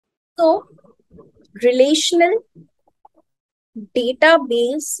So, relational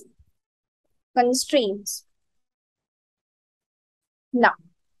database constraints. Now,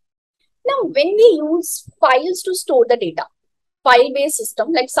 when we use files to store the data, file-based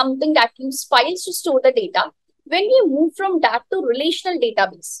system, like something that use files to store the data, when we move from that to relational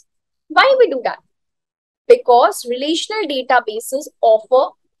database, why we do that? Because relational databases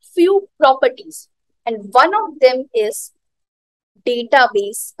offer few properties, and one of them is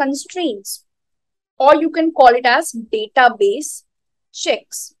database constraints, or you can call it as database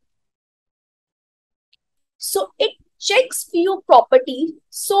checks. So it checks few properties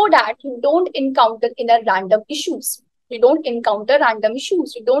so that you don't encounter random issues. You don't encounter random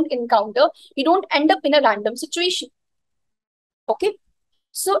issues. You don't end up in a random situation. Okay.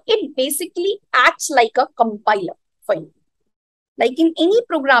 So it basically acts like a compiler for you. Like in any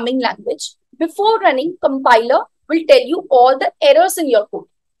programming language, before running, compiler will tell you all the errors in your code,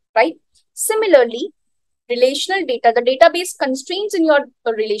 right? Similarly, relational data, the database constraints in your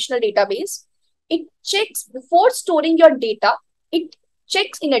relational database, it checks before storing your data, it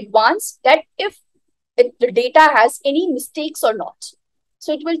checks in advance that if the data has any mistakes or not.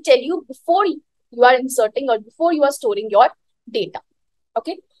 So it will tell you before you are inserting or before you are storing your data.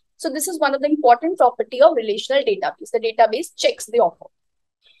 Okay. So this is one of the important property of relational database. The database checks the offer.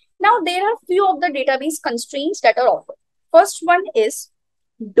 Now there are few of the database constraints that are offered. First one is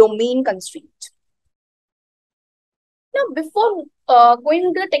domain constraint. Now before going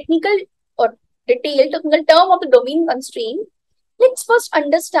into the technical or detailed technical term of the domain constraint, let's first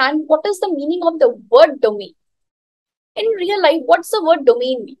understand what is the meaning of the word domain. In real life, what's the word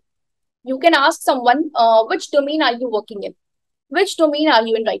domain mean? You can ask someone, which domain are you working in? Which domain are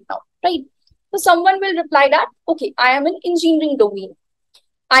you in right now, right? So someone will reply that, okay, I am in engineering domain.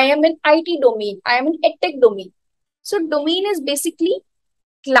 I am in IT domain. I am in edtech domain. So domain is basically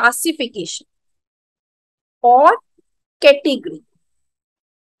classification or category.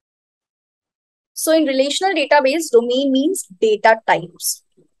 So in relational database, domain means data types.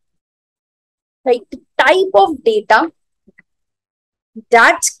 Like the type of data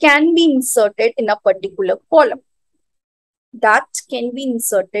that can be inserted in a particular column. That can be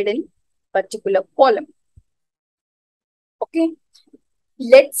inserted in particular column. Okay.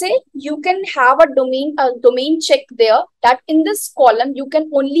 Let's say you can have a domain check there that in this column, you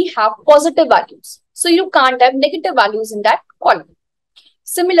can only have positive values. So you can't have negative values in that column.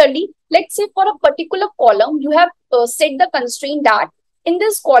 Similarly, let's say for a particular column, you have set the constraint that in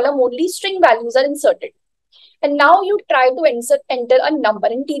this column, only string values are inserted. And now you try to enter a number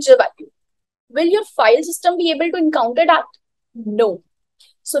integer value. Will your file system be able to encounter that? No.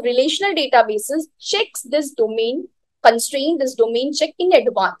 So relational databases checks this domain constraint, this domain check in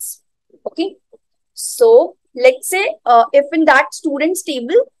advance. Okay. So let's say if in that students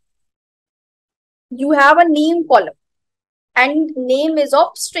table, you have a name column and name is of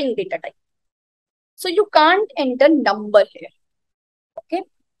string data type. So you can't enter number here. Okay.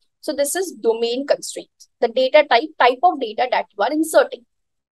 So this is domain constraint, the data type of data that you are inserting.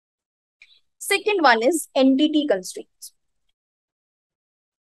 Second one is entity constraints.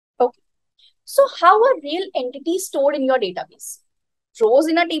 Okay. So how are real entities stored in your database? Rows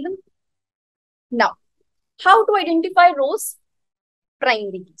in a table. Now, how to identify rows?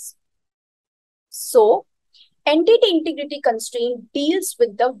 Primary keys. So, entity integrity constraint deals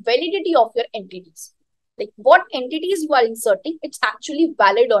with the validity of your entities. Like what entities you are inserting, it's actually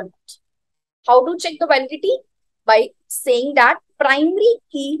valid or not. How to check the validity? By saying that primary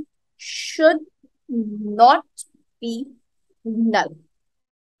key should not be null.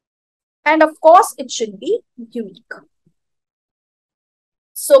 And of course, it should be unique.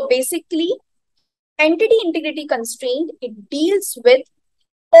 So basically, entity integrity constraint, it deals with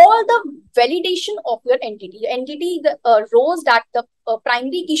all the validation of your entity. The rows that the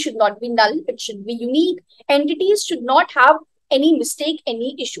primary key should not be null, it should be unique. Entities should not have any mistake,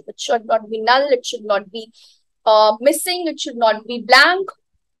 any issue. It should not be null, it should not be missing, it should not be blank,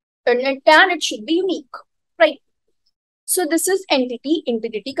 and it should be unique, right? So this is entity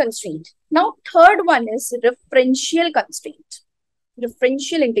integrity constraint. Now, third one is referential constraint,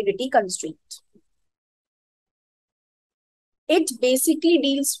 referential integrity constraint. It basically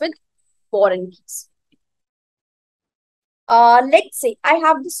deals with foreign keys. Let's say I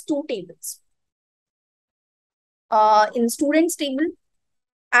have these two tables. In students table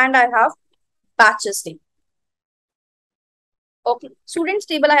and I have batches table. Okay, students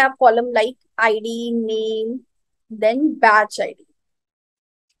table I have column like ID, name, then batch ID.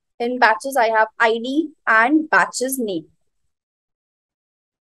 In batches I have ID and batches name.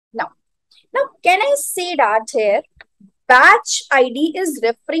 Now can I say that here batch ID is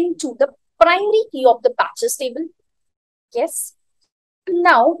referring to the primary key of the batches table. Yes.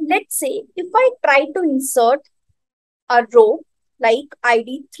 Now, let's say if I try to insert a row like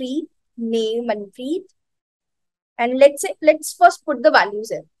ID 3, name and read, and let's first put the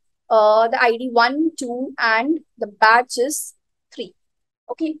values in. The ID 1, 2, and the batch is 3.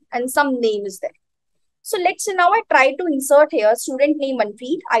 Okay, and some name is there. So let's say now I try to insert here student name and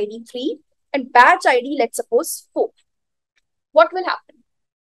read ID 3 and batch ID, let's suppose 4. What will happen?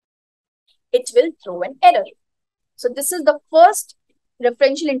 It will throw an error. So this is the first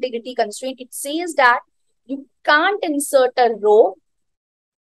referential integrity constraint. It says that you can't insert a row.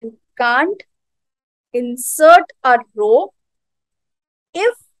 You can't insert a row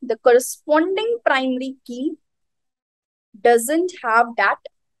if the corresponding primary key doesn't have that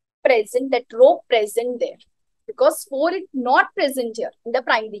row present there. Because 4 is not present here in the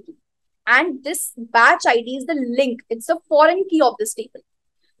primary key. And this batch ID is the link. It's a foreign key of this table.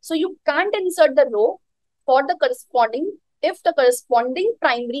 So you can't insert the row for the corresponding if the corresponding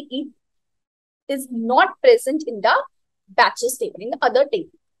primary key is not present in the batches table, in the other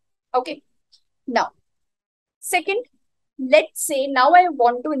table. Okay. Now, second, let's say now I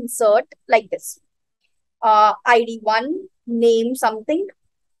want to insert like this. ID 1, name something,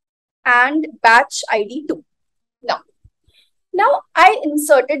 and batch ID 2. Now I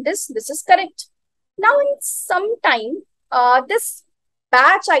inserted this. This is correct. Now in some time, this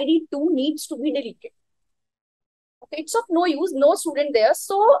batch ID 2 needs to be deleted. Okay, it's of no use, no student there.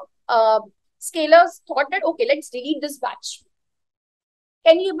 So scalers thought that, okay, let's delete this batch.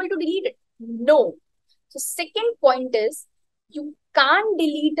 Can you able to delete it? No. So second point is, you can't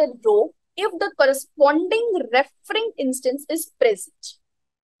delete a row if the corresponding referring instance is present.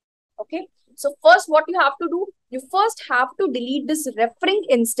 Okay. So first what you have to do, you first have to delete this referring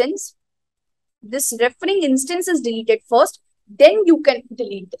instance. This referring instance is deleted first, then you can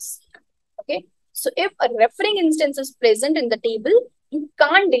delete this. Okay. So if a referring instance is present in the table, you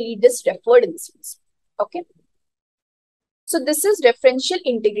can't delete this referred instance. Okay. So this is referential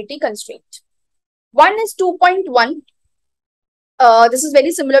integrity constraint. One is 2.1. This is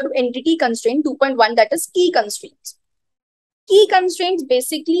very similar to entity constraint 2.1, that is key constraints. Key constraints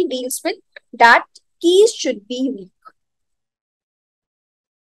basically deals with that keys should be unique.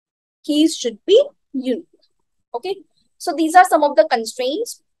 Keys should be unique. Okay. So these are some of the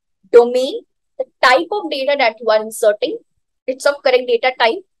constraints. Domain, the type of data that you are inserting, it's of correct data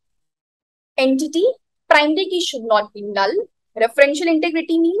type. Entity, primary key should not be null. Referential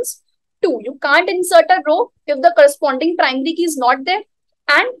integrity means 2, you can't insert a row if the corresponding primary key is not there,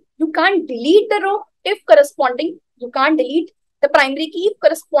 and you can't delete the row if you can't delete the primary key if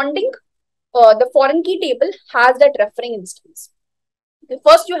corresponding the foreign key table has that referring instance.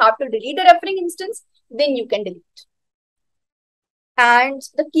 First you have to delete the referring instance, then you can delete. And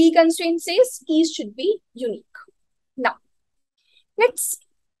the key constraint says keys should be unique. Now, let's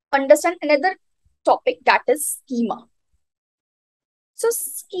understand another topic, that is schema. So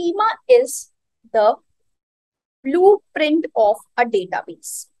schema is the blueprint of a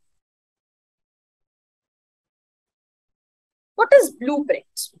database. What is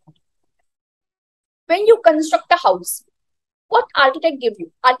blueprint? When you construct a house, what architect give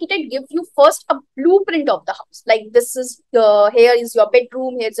you? Architect give you first a blueprint of the house. Like this is here is your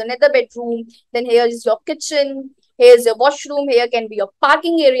bedroom, here's another bedroom, then here is your kitchen, here's your washroom, here can be your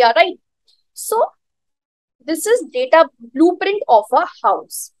parking area, right? So this is data blueprint of a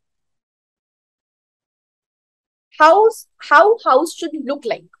house. How house should look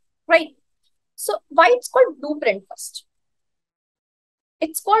like, right? So why it's called blueprint first?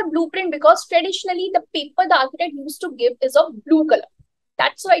 It's called blueprint because traditionally the paper the architect used to give is of blue color.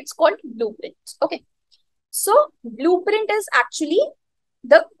 That's why it's called blueprint. Okay. So blueprint is actually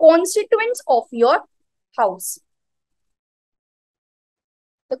the constituents of your house.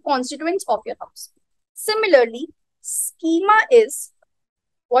 The constituents of your house. Similarly, schema is,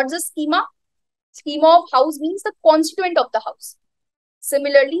 what's the schema? Schema of house means the constituent of the house.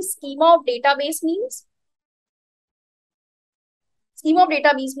 Similarly, schema of database means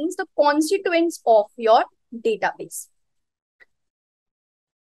the constituents of your database.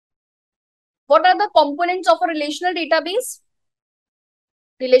 What are the components of a relational database?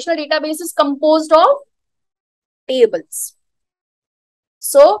 Relational database is composed of tables.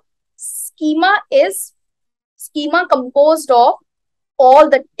 So schema is composed of all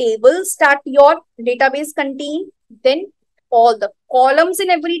the tables that your database contain, then all the columns in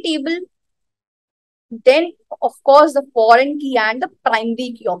every table, then of course the foreign key and the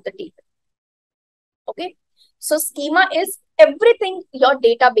primary key of the table. Okay. So schema is everything your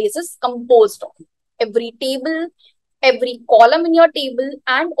database is composed of. Every table, every column in your table,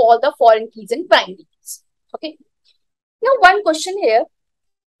 and all the foreign keys and primary keys. Okay. Now, one question here,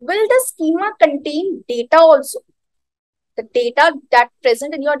 will the schema contain data also? The data that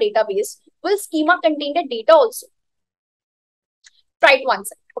present in your database, will schema contain the data also? Try to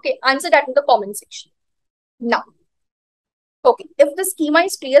answer. Okay, answer that in the comment section. Now, okay, if the schema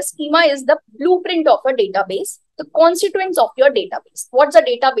is clear, schema is the blueprint of a database, the constituents of your database. What the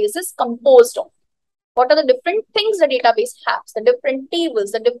database is composed of? What are the different things the database has? The different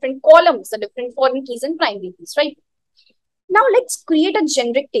tables, the different columns, the different foreign keys and primary keys, right? Now let's create a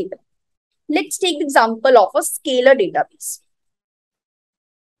generic table. Let's take the example of a scalar database.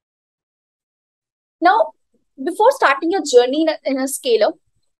 Now, before starting your journey in a scalar,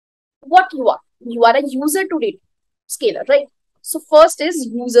 what you are? You are a user to data scalar, right? So first is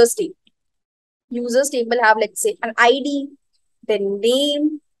users table. Users table have, let's say, an ID, then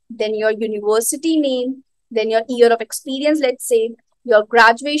name, then your university name, then your year of experience, let's say, your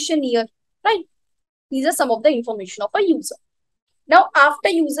graduation year, right? These are some of the information of a user. Now, after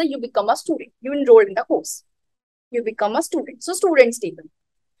user, you become a student. You enroll in the course. You become a student. So, students table.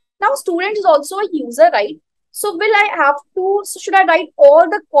 Now, student is also a user, right? So, should I write all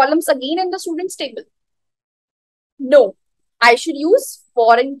the columns again in the students table? No, I should use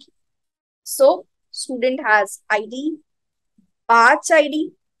foreign key. So, student has ID, batch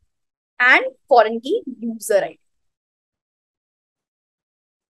ID, and foreign key user ID.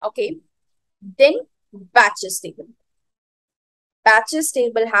 Okay. Then, batches table. Batches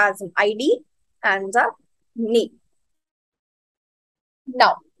table has an ID and a name.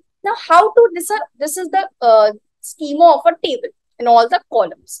 Now how to this is the schema of a table and all the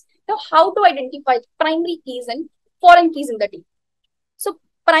columns. Now, how to identify primary keys and foreign keys in the table? So,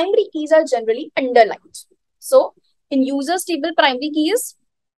 primary keys are generally underlined. So, in users table, primary key is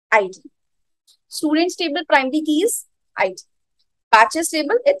ID. Students table, primary key is ID. Batches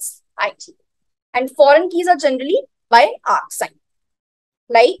table, it's ID. And foreign keys are generally by arc sign,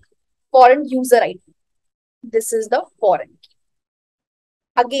 like foreign user ID. This is the foreign key.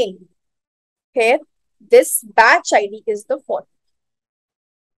 Again, here, this batch ID is the foreign key.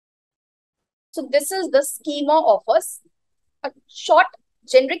 So, this is the schema of a short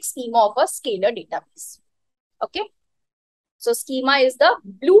generic schema of a scalar database. Okay. So, schema is the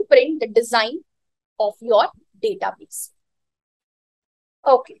blueprint, the design of your database.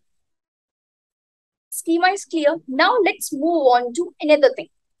 Okay. Schema is clear. Now, let's move on to another thing.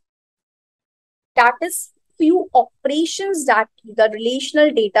 That is few operations that the relational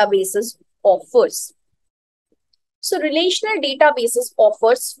databases offers. So, relational databases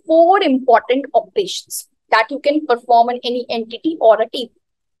offers 4 important operations that you can perform on any entity or a table.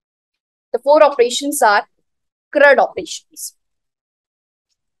 The 4 operations are CRUD operations.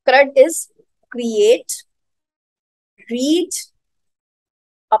 CRUD is create, read,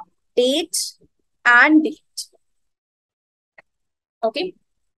 update, and delete. Okay.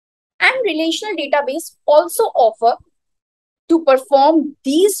 And relational database also offer to perform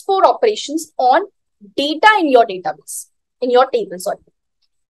these 4 operations on data in your database, in your table, sorry.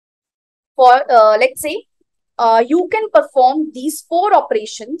 For, let's say, you can perform these 4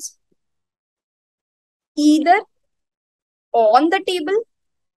 operations either on the table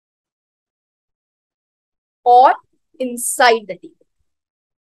or inside the table.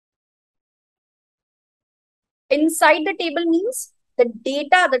 Inside the table means the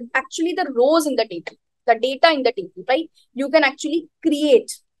data, actually the rows in the table, the data in the table, right? You can actually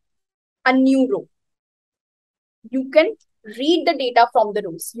create a new row. You can read the data from the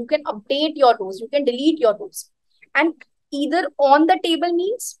rows. You can update your rows. You can delete your rows. And either on the table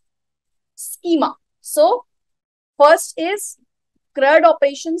means schema. So, first is CRUD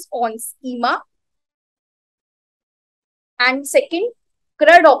operations on schema. And second,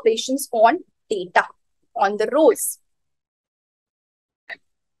 CRUD operations on data, on the rows.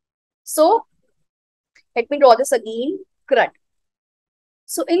 So, let me draw this again, CRUD.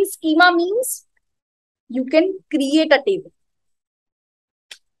 So, in schema means you can create a table,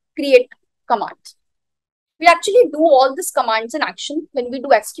 create command. We actually do all these commands in action when we do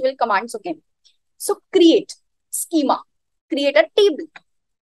SQL commands, okay? So, create schema, create a table.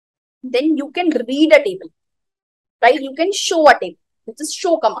 Then you can read a table, right? You can show a table, which is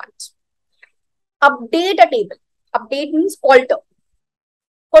show command. Update a table. Update means alter.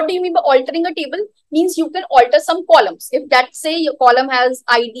 What do you mean by altering a table? Means you can alter some columns. If that say your column has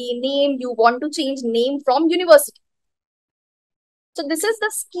ID, name, you want to change name from university. So this is the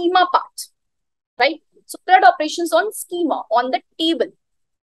schema part, right? So CRUD operations on schema, on the table.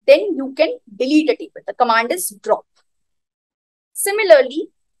 Then you can delete a table. The command is drop.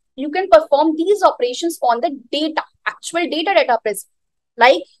 Similarly, you can perform these operations on the data, actual data that are present.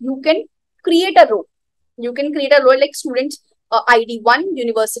 Like you can create a row. You can create a row like student ID 1,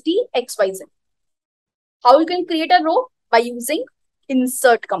 university XYZ. How you can create a row? By using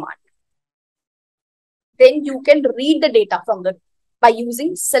insert command. Then you can read the data from the by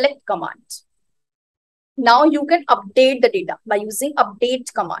using select command. Now you can update the data by using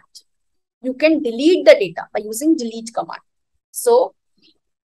update command. You can delete the data by using delete command. So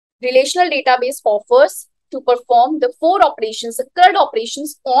relational database offers to perform the 4 operations, the current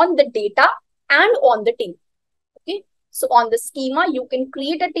operations on the data and on the table. Okay. So on the schema, you can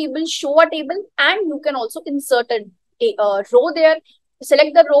create a table, show a table, and you can also insert a row there,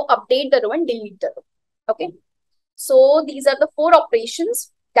 select the row, update the row, and delete the row. Okay. So these are the 4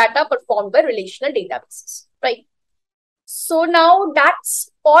 operations that are performed by relational databases, right? So now that's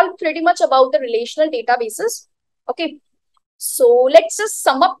all pretty much about the relational databases. Okay. So let's just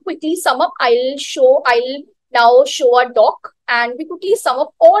sum up quickly. I'll now show a doc and we quickly sum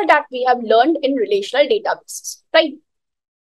up all that we have learned in relational databases, right?